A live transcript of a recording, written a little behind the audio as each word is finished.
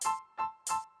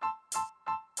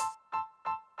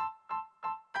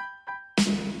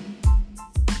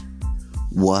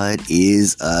What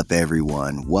is up,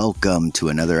 everyone? Welcome to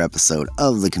another episode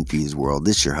of The Confused World.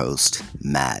 This is your host,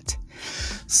 Matt.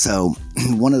 So,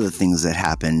 one of the things that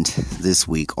happened this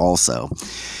week also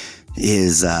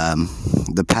is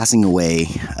the passing away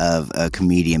of a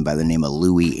comedian by the name of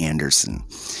Louie Anderson.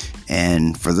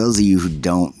 And for those of you who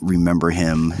don't remember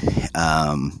him,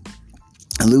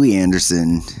 Louie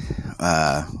Anderson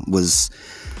was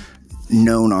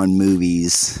known on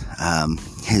movies.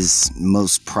 His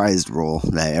most prized role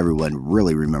that everyone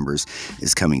really remembers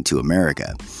is Coming to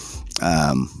America,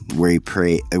 where he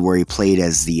played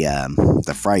as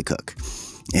the fry cook.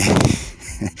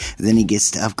 Then he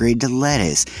gets to upgrade to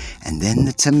lettuce, and then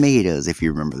the tomatoes, if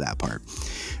you remember that part.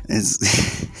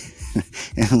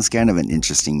 It was kind of an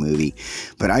interesting movie,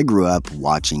 but I grew up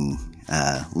watching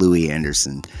Louie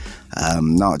Anderson,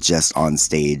 not just on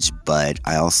stage, but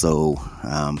I also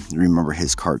remember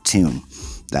his cartoon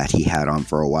that he had on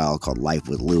for a while called Life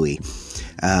with Louie.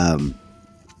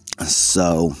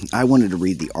 So I wanted to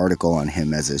read the article on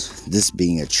him as this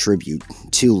being a tribute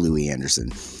to Louie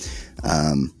Anderson.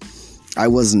 I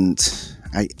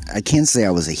can't say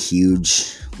I was a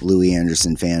huge Louie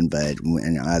Anderson fan, but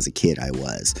as a kid I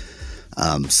was,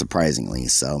 surprisingly.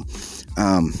 So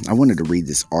I wanted to read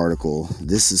this article.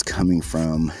 This is coming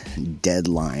from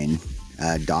Deadline.com,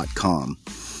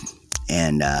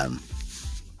 and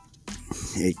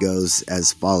it goes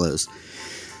as follows.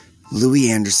 Louie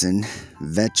Anderson,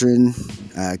 veteran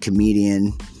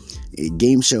comedian,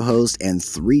 game show host, and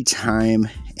 3-time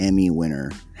Emmy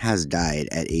winner, has died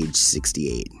at age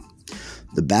 68.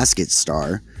 The Basket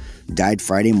star died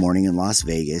Friday morning in Las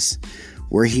Vegas,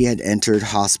 where he had entered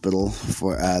hospital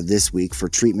for this week for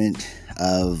treatment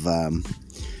of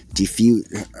diffuse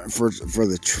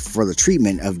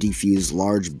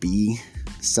large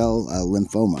B-cell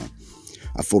lymphoma,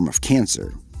 a form of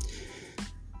cancer.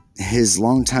 His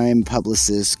longtime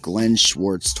publicist Glenn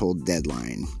Schwartz told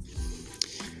Deadline,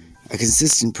 a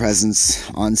consistent presence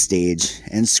on stage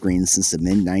and screen since the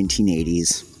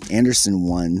mid-1980s, Anderson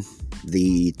won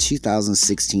the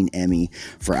 2016 Emmy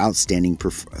for Outstanding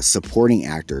Supporting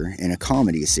Actor in a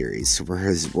Comedy Series for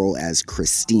his role as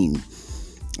Christine.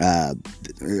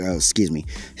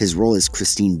 His role as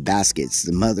Christine Baskets,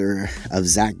 the mother of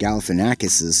Zach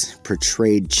Galifianakis'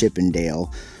 portrayed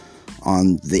Chippendale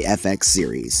on the FX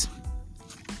series.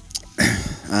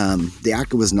 The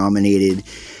actor was nominated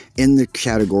in the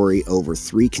category over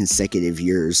 3 consecutive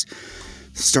years,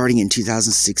 starting in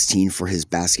 2016 for his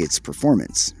Baskets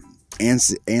performance.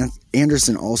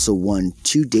 Anderson also won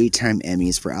 2 Daytime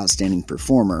Emmys for Outstanding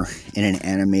Performer in an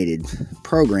animated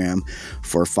program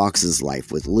for Fox's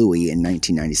Life with Louie in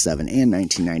 1997 and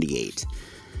 1998.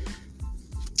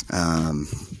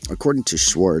 According to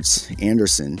Schwartz,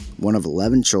 Anderson, one of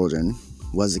 11 children,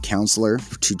 was a counselor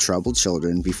to troubled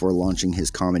children before launching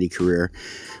his comedy career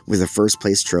with a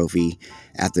first-place trophy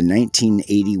at the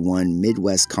 1981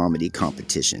 Midwest Comedy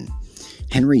Competition.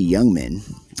 Henry Youngman,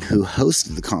 who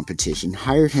hosted the competition,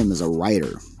 hired him as a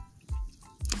writer,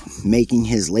 making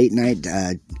his late-night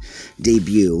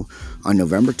debut on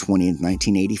November 20th,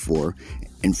 1984,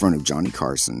 in front of Johnny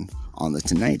Carson on The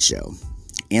Tonight Show.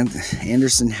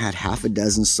 Anderson had half a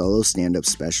dozen solo stand-up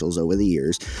specials over the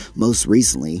years, most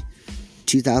recently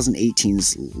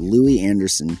 2018's Louie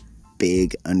Anderson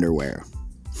Big Underwear.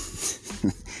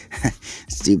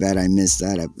 It's too bad I missed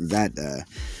that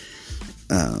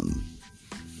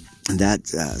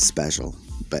special.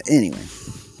 But anyway,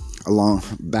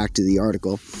 back to the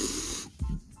article.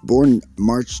 Born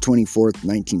March 24th,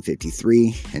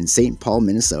 1953 in St. Paul,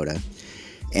 Minnesota,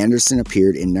 Anderson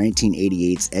appeared in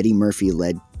 1988's Eddie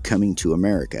Murphy-led Coming to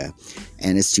America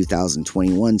and his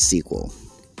 2021 sequel.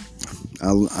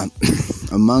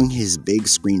 Among his big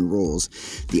screen roles,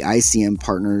 the ICM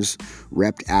Partners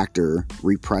Repped actor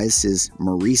reprised his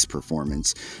Maurice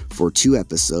performance for 2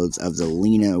 episodes of the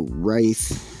Lena Wright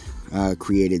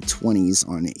created 20s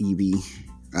on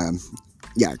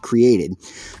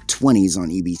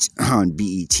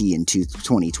BET in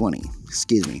 2020.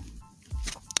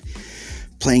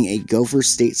 Playing a Gopher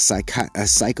State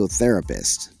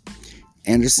psychotherapist,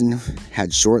 Anderson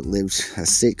had short-lived a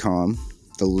sitcom,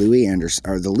 The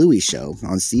Louie Show,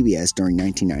 on CBS during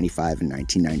 1995 and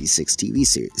 1996 TV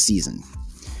season.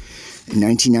 In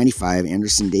 1995,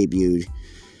 Anderson debuted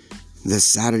the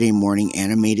Saturday morning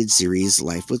animated series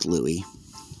Life with Louie,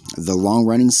 the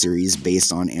long-running series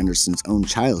based on Anderson's own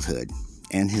childhood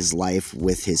and his life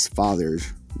with his father.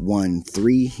 Won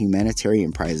 3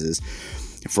 humanitarian prizes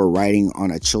for writing on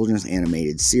a children's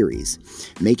animated series,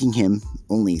 making him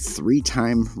only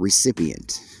 3-time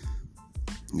recipient.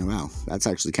 Wow, that's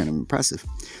actually kind of impressive.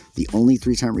 The only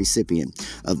 3-time recipient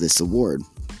of this award.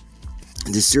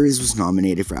 The series was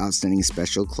nominated for Outstanding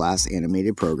Special Class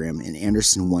Animated Program, and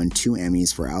Anderson won 2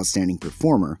 Emmys for Outstanding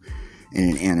Performer in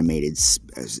an animated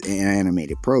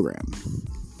program.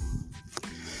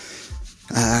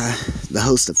 The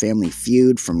host of Family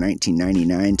Feud from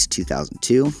 1999 to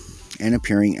 2002, and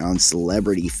appearing on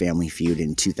Celebrity Family Feud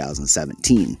in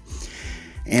 2017.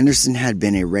 Anderson had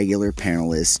been a regular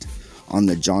panelist on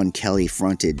the John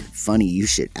Kelly-fronted Funny You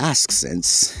Should Ask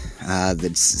since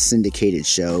the syndicated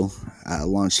show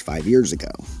launched 5 years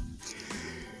ago.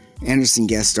 Anderson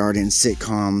guest starred in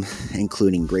sitcom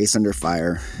including Grace Under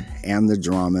Fire and the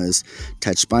dramas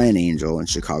Touched by an Angel and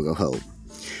Chicago Hope.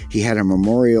 He had a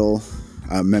memorable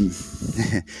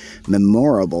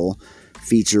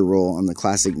feature role on the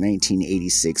classic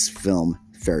 1986 film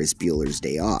Ferris Bueller's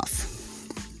Day Off.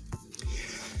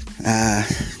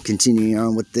 Continuing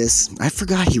on with this, I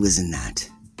forgot he was in that.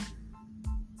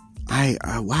 I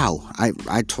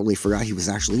totally forgot he was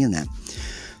actually in that.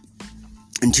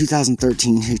 In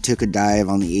 2013, he took a dive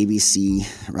on the ABC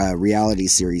reality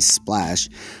series Splash,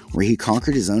 where he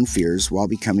conquered his own fears while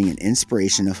becoming an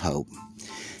inspiration of hope.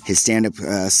 His stand-up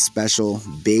special,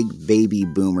 Big Baby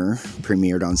Boomer,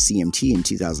 premiered on CMT in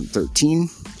 2013.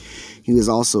 He was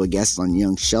also a guest on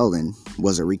Young Sheldon,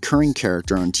 was a recurring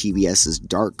character on TBS's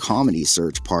dark comedy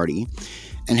Search Party,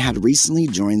 and had recently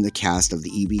joined the cast of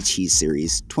the EBT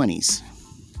series 20s.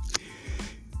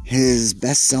 His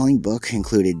best-selling book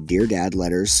included Dear Dad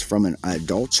Letters from an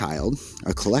Adult Child,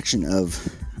 a collection of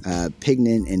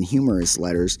poignant and humorous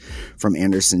letters from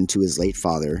Anderson to his late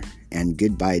father, and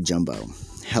Goodbye Jumbo,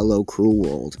 Hello Cruel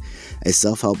World, a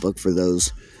self-help book for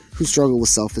those who struggle with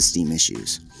self-esteem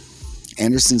issues.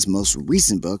 Anderson's most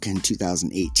recent book in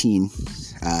 2018,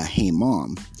 Hey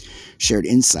Mom, shared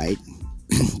insight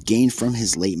gained from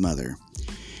his late mother.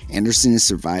 Anderson is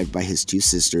survived by his 2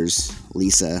 sisters,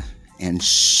 Lisa and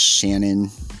Shauna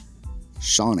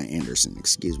Anderson,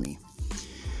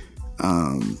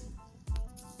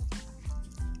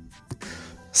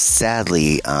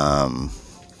 Sadly,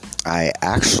 I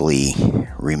actually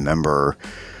remember,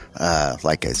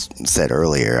 like I said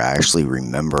earlier, I actually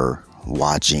remember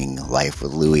watching Life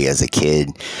with Louie as a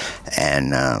kid,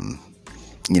 and I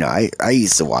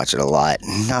used to watch it a lot.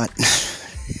 Not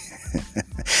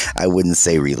I wouldn't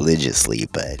say religiously,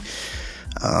 but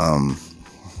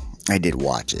I did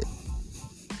watch it.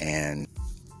 And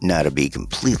now, to be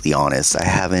completely honest, I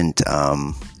haven't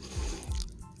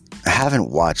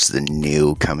watched the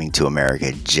new Coming to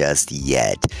America just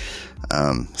yet.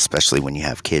 Especially when you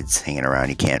have kids hanging around,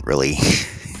 you can't really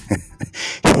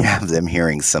have them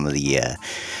hearing some of the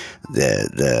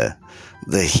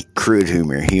crude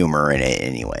humor in it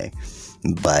anyway.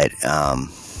 But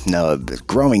no,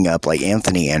 growing up, like,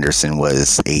 Anthony Anderson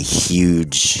was a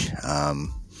huge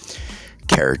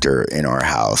character in our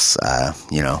house.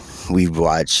 We'd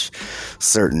watch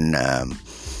certain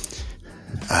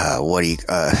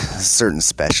certain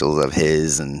specials of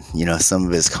his, and some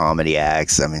of his comedy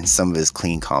acts. I mean, some of his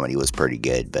clean comedy was pretty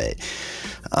good, but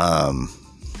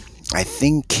I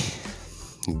think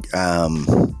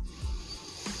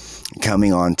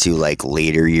coming on to like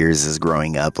later years as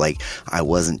growing up, like, I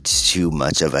wasn't too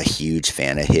much of a huge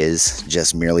fan of his,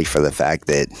 just merely for the fact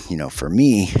that, for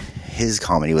me, his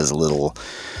comedy was a little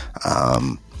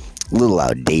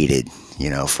outdated,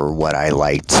 for what I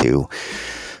like to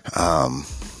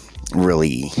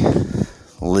really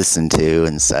listen to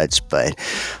and such. But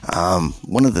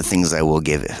one of the things I will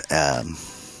give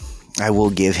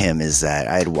him is that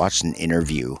I had watched an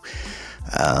interview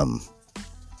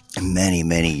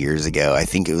many years ago. I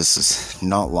think it was just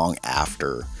not long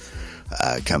after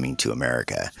Coming to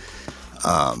America,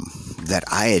 that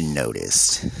I had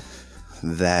noticed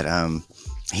that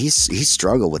he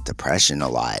struggled with depression a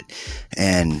lot,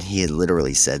 and he had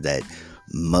literally said that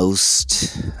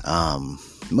most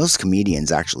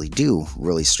comedians actually do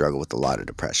really struggle with a lot of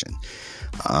depression,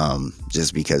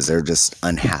 just because they're just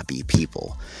unhappy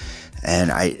people. And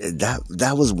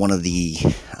that was one of the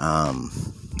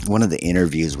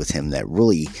interviews with him that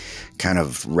really kind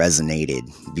of resonated,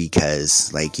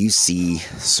 because, like, you see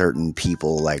certain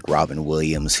people like Robin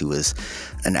Williams, who was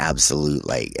an absolute,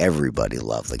 like, everybody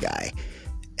loved the guy.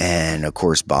 And of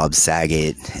course Bob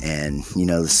Saget, and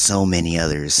so many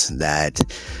others that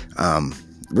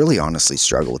really honestly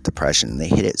struggle with depression. They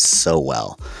hit it so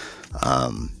well.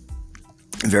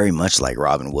 Very much like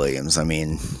Robin Williams. I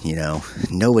mean,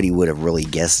 nobody would have really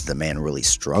guessed the man really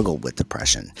struggled with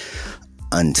depression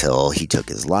until he took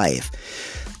his life.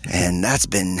 And that's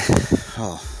been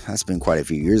quite a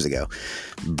few years ago.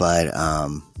 But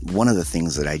one of the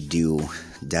things that I do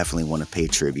definitely want to pay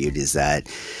tribute is that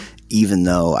even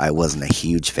though I wasn't a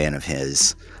huge fan of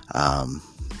his,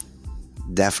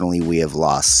 definitely we have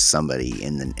lost somebody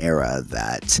in an era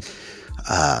that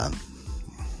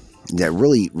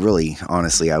really,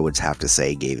 honestly, I would have to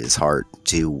say gave his heart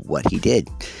to what he did.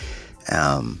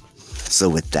 So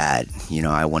with that,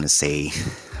 I want to say,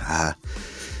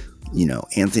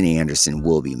 Anthony Anderson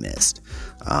will be missed.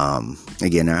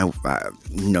 Again, I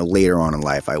later on in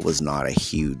life, I was not a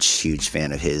huge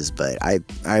fan of his, but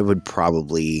I would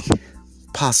possibly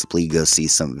go see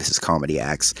some of his comedy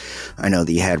acts. I know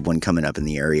that he had one coming up in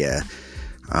the area,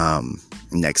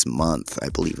 next month, I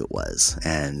believe it was.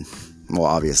 And, well,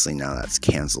 obviously now that's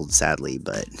canceled, sadly,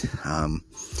 but,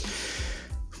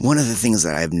 one of the things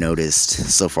that I've noticed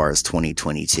so far as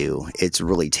 2022, it's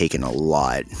really taken a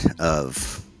lot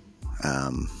of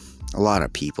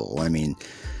people. I mean,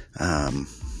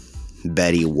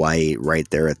 Betty White right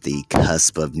there at the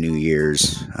cusp of New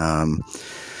Year's. And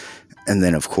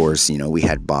then, of course, we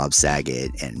had Bob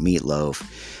Saget and Meatloaf,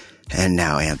 and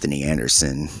now Anthony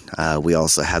Anderson. We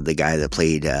also had the guy that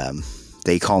played,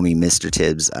 They Call Me Mr.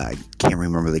 Tibbs. I can't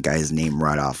remember the guy's name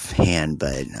right offhand,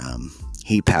 but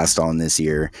he passed on this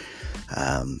year.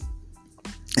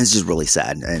 It's just really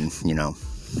sad. And,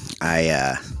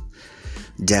 I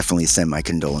definitely send my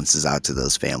condolences out to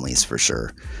those families for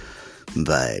sure.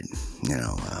 But,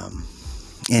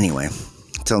 anyway,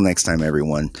 until next time,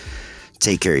 everyone,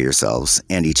 take care of yourselves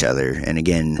and each other. And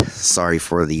again, sorry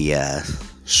for the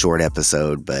short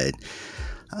episode, but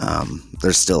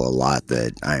there's still a lot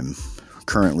that I'm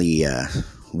currently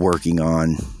working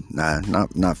on.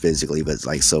 Not physically, but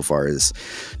like so far as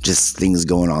just things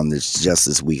going on just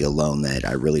this week alone that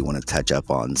I really want to touch up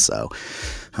on. So,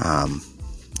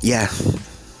 yeah.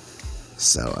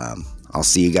 So, I'll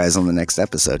see you guys on the next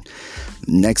episode.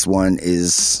 Next one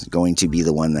is going to be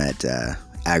the one that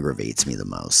aggravates me the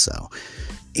most. So,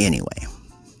 anyway,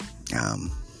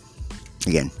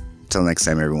 again, until next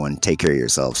time, everyone, take care of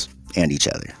yourselves and each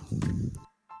other.